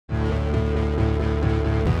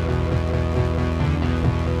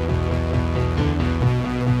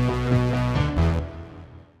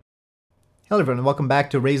Hello everyone, and welcome back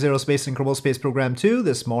to Raise Aerospace and Kerbal Space Program 2.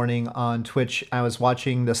 This morning on Twitch, I was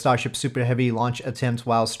watching the Starship Super Heavy launch attempt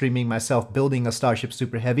while streaming myself building a Starship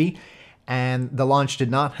Super Heavy, and the launch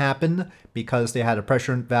did not happen because they had a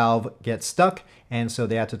pressure valve get stuck, and so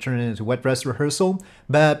they had to turn it into wet dress rehearsal.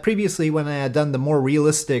 But previously, when I had done the more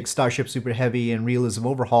realistic Starship Super Heavy and Realism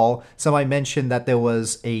Overhaul, somebody mentioned that there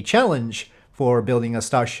was a challenge for building a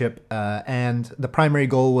Starship, and the primary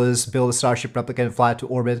goal was build a Starship replica and fly to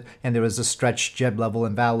orbit, and there was a stretch jet level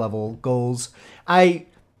and val level goals. I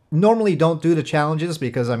normally don't do the challenges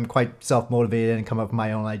because I'm quite self-motivated and come up with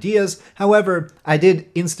my own ideas. However, I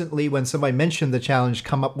did instantly, when somebody mentioned the challenge,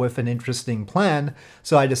 come up with an interesting plan,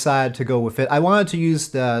 so I decided to go with it. I wanted to use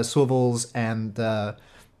the swivels and the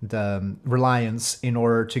Reliance in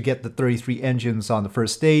order to get the 33 engines on the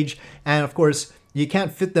first stage, and of course, you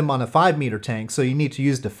can't fit them on a 5-meter tank, so you need to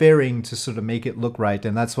use the fairing to sort of make it look right,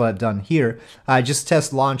 and that's what I've done here. I just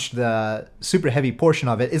test launched the super heavy portion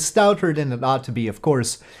of it. It's stouter than it ought to be, of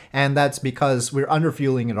course, and that's because we're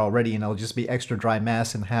underfueling it already, and it'll just be extra dry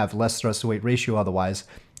mass and have less thrust to weight ratio otherwise.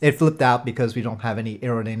 It flipped out because we don't have any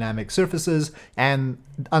aerodynamic surfaces, and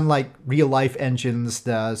unlike real-life engines,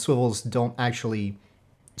 the swivels don't actually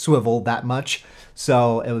swivel that much,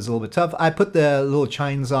 so it was a little bit tough. I put the little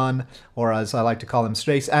chines on, or as I like to call them,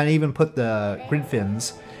 strakes, and I even put the grid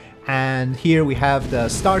fins. And here we have the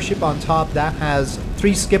Starship on top. That has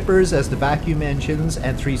 3 skippers as the vacuum engines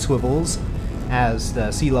and 3 swivels as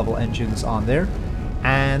the sea level engines on there.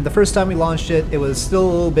 And the first time we launched it, it was still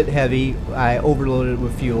a little bit heavy. I overloaded it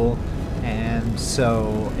with fuel, and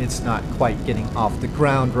so it's not quite getting off the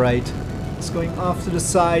ground right. It's going off to the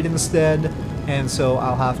side instead, and so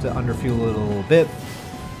I'll have to underfuel it a little bit.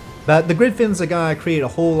 But the grid fins are gonna create a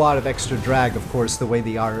whole lot of extra drag, of course, the way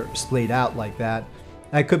they are splayed out like that.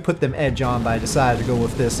 I could put them edge on, but I decided to go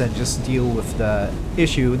with this and just deal with the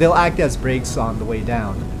issue. They'll act as brakes on the way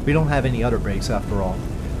down. We don't have any other brakes after all.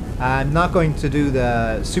 I'm not going to do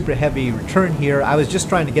the super heavy return here. I was just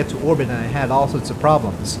trying to get to orbit and I had all sorts of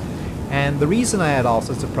problems. And the reason I had all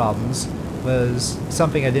sorts of problems was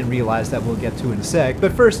something I didn't realize that we'll get to in a sec.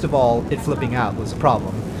 But first of all, it flipping out was a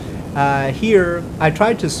problem. Here, I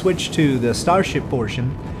tried to switch to the Starship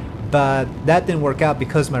portion, but that didn't work out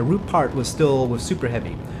because my root part was still with Super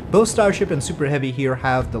Heavy. Both Starship and Super Heavy here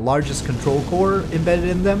have the largest control core embedded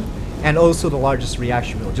in them, and also the largest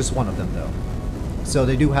reaction wheel, just one of them though. So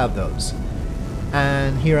they do have those.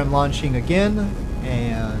 And here I'm launching again,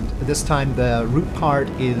 and this time the root part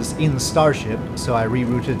is in Starship, so I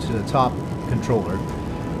rerouted to the top controller,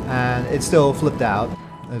 and it still flipped out,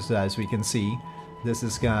 as we can see. This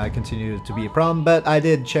is gonna continue to be a problem, but I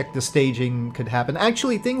did check the staging could happen.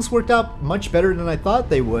 Actually, things worked out much better than I thought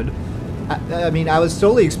they would. I mean, I was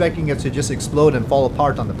totally expecting it to just explode and fall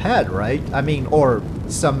apart on the pad, right? I mean, or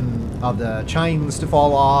some of the chines to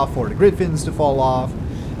fall off, or the grid fins to fall off.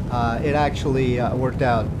 It actually worked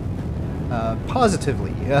out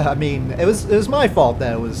positively. I mean, it was my fault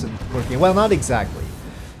that it wasn't working. Well, not exactly.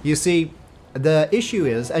 You see, the issue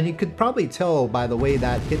is, and you could probably tell by the way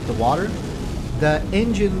that hit the water, the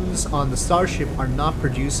engines on the Starship are not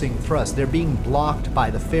producing thrust. They're being blocked by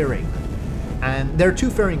the fairing. And there are 2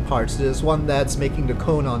 fairing parts. There's one that's making the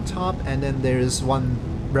cone on top, and then there's one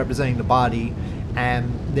representing the body,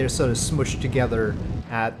 and they're sort of smushed together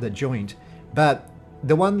at the joint. But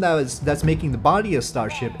the one that's making the body of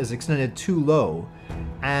Starship is extended too low,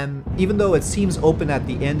 and even though it seems open at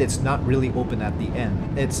the end, it's not really open at the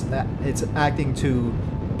end. It's acting to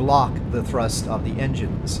block the thrust of the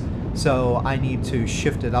engines. So I need to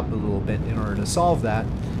shift it up a little bit in order to solve that.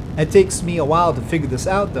 It takes me a while to figure this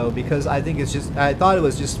out though, because I thought it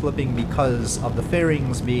was just flipping because of the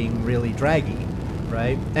fairings being really draggy,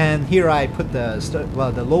 right? And here I put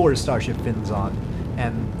the lower Starship fins on,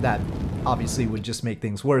 and that obviously would just make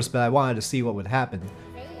things worse, but I wanted to see what would happen.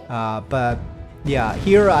 But yeah,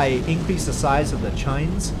 here I increased the size of the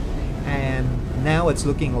chines, and now it's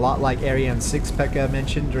looking a lot like Ariane 6 Pekka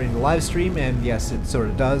mentioned during the live stream, and yes, it sort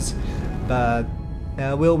of does, but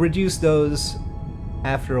we'll reduce those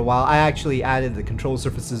after a while. I actually added the control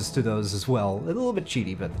surfaces to those as well. A little bit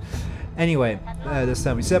cheaty, but anyway, this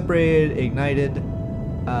time we separated, ignited,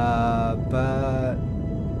 but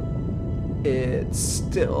it's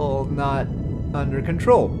still not under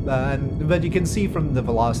control. But you can see from the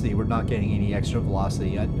velocity, we're not getting any extra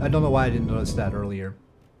velocity. I don't know why I didn't notice that earlier.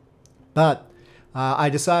 But I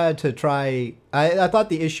decided to try... I thought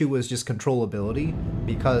the issue was just controllability,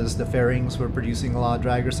 because the fairings were producing a lot of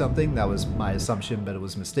drag or something. That was my assumption, but it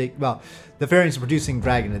was a mistake. Well, the fairings were producing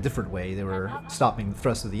drag in a different way. They were stopping the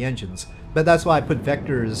thrust of the engines. But that's why I put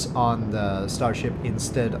vectors on the Starship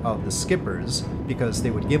instead of the skippers, because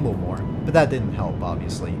they would gimbal more. But that didn't help,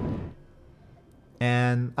 obviously.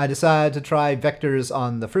 And I decided to try vectors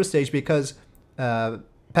on the first stage because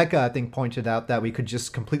Pekka, I think, pointed out that we could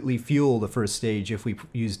just completely fuel the first stage if we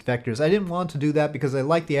used vectors. I didn't want to do that because I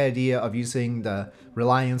like the idea of using the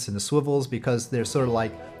reliance and the swivels because they're sort of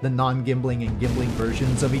like the non-gimbling and gimbling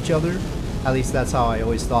versions of each other. At least that's how I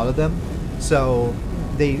always thought of them. So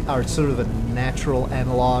they are sort of a natural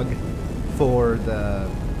analog for the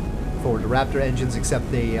Raptor engines, except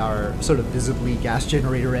they are sort of visibly gas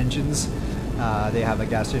generator engines. They have a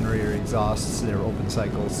gas generator exhausts, they're open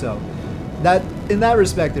cycle, so that in that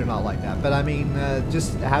respect they're not like that. But I mean,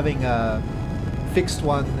 just having a fixed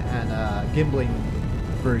one and a gimbling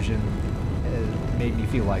version made me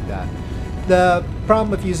feel like that. The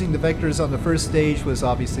problem with using the vectors on the first stage was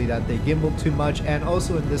obviously that they gimbaled too much, and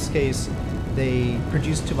also in this case they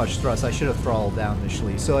produced too much thrust. I should have throttled down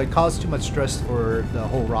initially, so it caused too much stress for the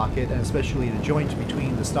whole rocket, and especially the joint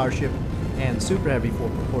between the Starship and the Super Heavy for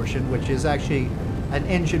proportion, which is actually an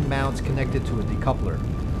engine mount connected to a decoupler.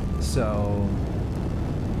 So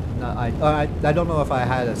I don't know if I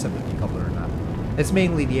had a separate decoupler or not. It's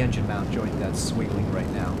mainly the engine mount joint that's wiggling right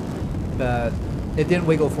now, but it didn't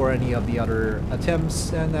wiggle for any of the other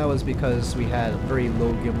attempts, and that was because we had a very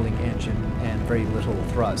low gimbling engine and very little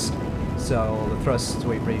thrust. So the thrust to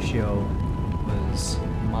weight ratio was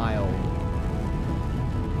mild.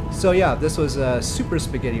 So yeah, this was a super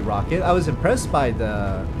spaghetti rocket. I was impressed by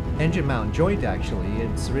the engine mount joint, actually.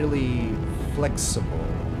 It's really flexible.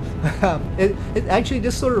 It actually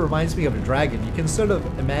just sort of reminds me of a dragon. You can sort of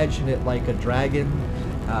imagine it like a dragon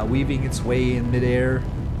weaving its way in midair.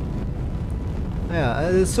 Yeah,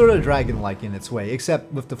 it's sort of dragon-like in its way,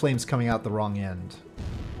 except with the flames coming out the wrong end.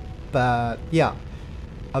 But yeah,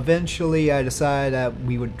 eventually I decided that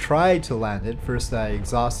we would try to land it. First I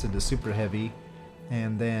exhausted the Super Heavy,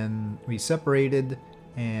 and then we separated,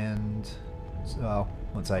 and so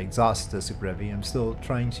once I exhaust the Super Heavy, I'm still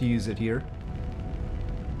trying to use it here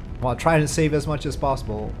while trying to save as much as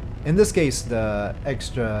possible. In this case, the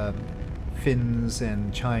extra fins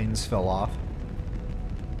and chines fell off.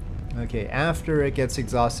 Okay, after it gets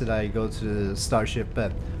exhausted, I go to the Starship,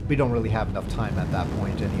 but we don't really have enough time at that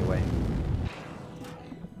point anyway.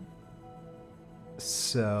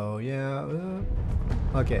 So, yeah,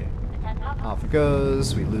 okay. Off it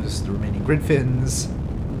goes, we lose the remaining grid fins,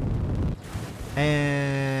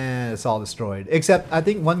 and it's all destroyed. Except, I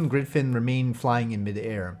think one grid fin remained flying in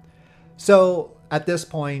mid-air. So, at this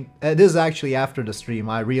point, it is actually after the stream,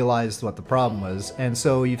 I realized what the problem was, and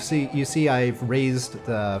so you see I've raised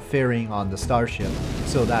the fairing on the Starship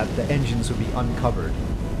so that the engines would be uncovered,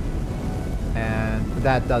 and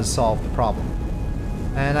that does solve the problem.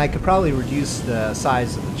 And I could probably reduce the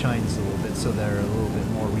size of the chines a little bit so they're a little bit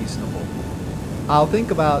more reasonable. I'll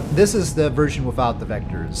think about, this is the version without the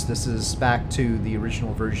vectors. This is back to the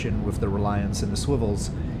original version with the reliance and the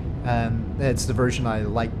swivels. It's the version I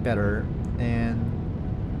like better,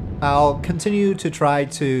 and I'll continue to try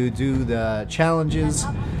to do the challenges.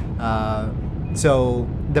 So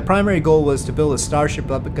the primary goal was to build a Starship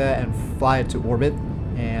replica and fly it to orbit,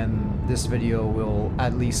 and this video will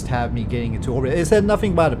at least have me getting it to orbit. It said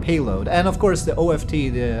nothing about a payload, and of course the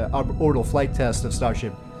OFT, the orbital flight test of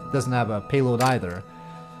Starship, doesn't have a payload either.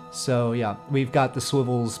 So yeah, we've got the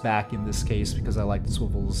swivels back in this case because I like the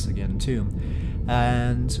swivels again too.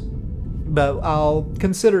 But I'll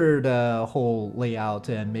consider the whole layout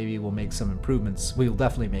and maybe we'll make some improvements. We'll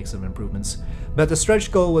definitely make some improvements. But the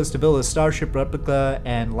stretch goal was to build a Starship replica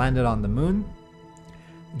and land it on the moon.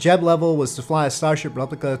 Jeb level was to fly a Starship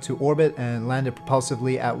replica to orbit and land it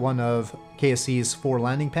propulsively at one of KSC's 4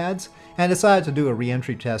 landing pads, and decided to do a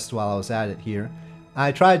re-entry test while I was at it here.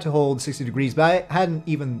 I tried to hold 60 degrees, but I hadn't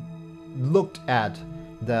even looked at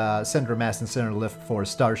the center of mass and center of lift for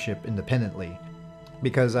Starship independently,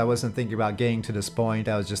 because I wasn't thinking about getting to this point.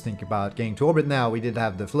 I was just thinking about getting to orbit now. We did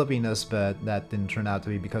have the flippiness, but that didn't turn out to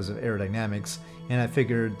be because of aerodynamics, and I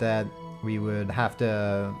figured that we would have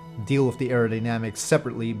to deal with the aerodynamics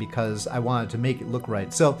separately because I wanted to make it look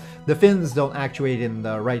right. So the fins don't actuate in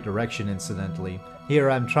the right direction, incidentally.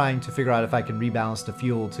 Here I'm trying to figure out if I can rebalance the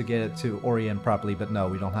fuel to get it to orient properly, but no,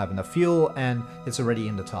 we don't have enough fuel, and it's already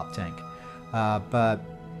in the top tank. But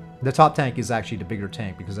the top tank is actually the bigger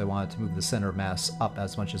tank because I wanted to move the center of mass up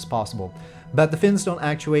as much as possible. But the fins don't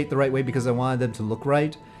actuate the right way because I wanted them to look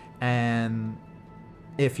right, and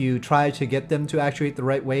if you try to get them to actuate the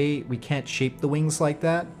right way, we can't shape the wings like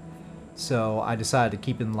that. So I decided to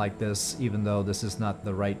keep them like this, even though this is not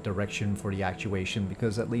the right direction for the actuation,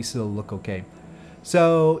 because at least it'll look okay.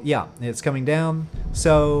 So yeah, it's coming down.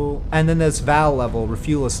 So, and then this Val level,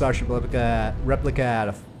 refuel a Starship replica at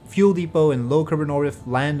a fuel depot in low carbon orbit,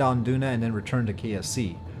 land on Duna, and then return to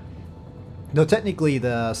KSC. Though technically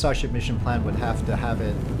the Starship mission plan would have to have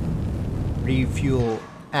it refuel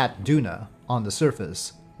at Duna on the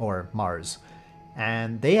surface, or Mars.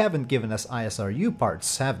 And they haven't given us ISRU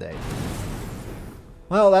parts, have they?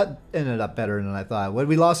 Well, that ended up better than I thought. Well,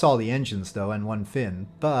 we lost all the engines though, and one fin,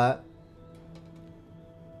 but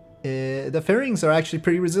the fairings are actually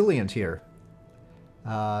pretty resilient here.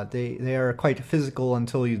 They are quite physical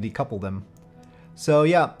until you decouple them. So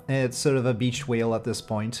yeah, it's sort of a beached whale at this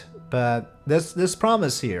point. But this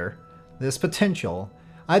promise here, this potential,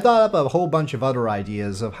 I thought up a whole bunch of other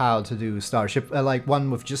ideas of how to do Starship, like one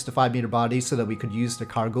with just a 5-meter body so that we could use the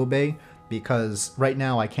cargo bay, because right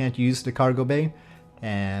now I can't use the cargo bay,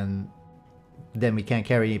 and then we can't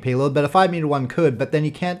carry any payload, but a 5-meter one could, but then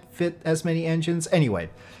you can't fit as many engines. Anyway,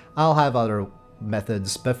 I'll have other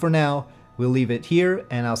methods, but for now, we'll leave it here,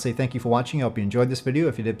 and I'll say thank you for watching. I hope you enjoyed this video.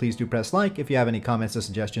 If you did, please do press like. If you have any comments or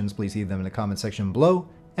suggestions, please leave them in the comment section below,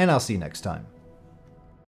 and I'll see you next time.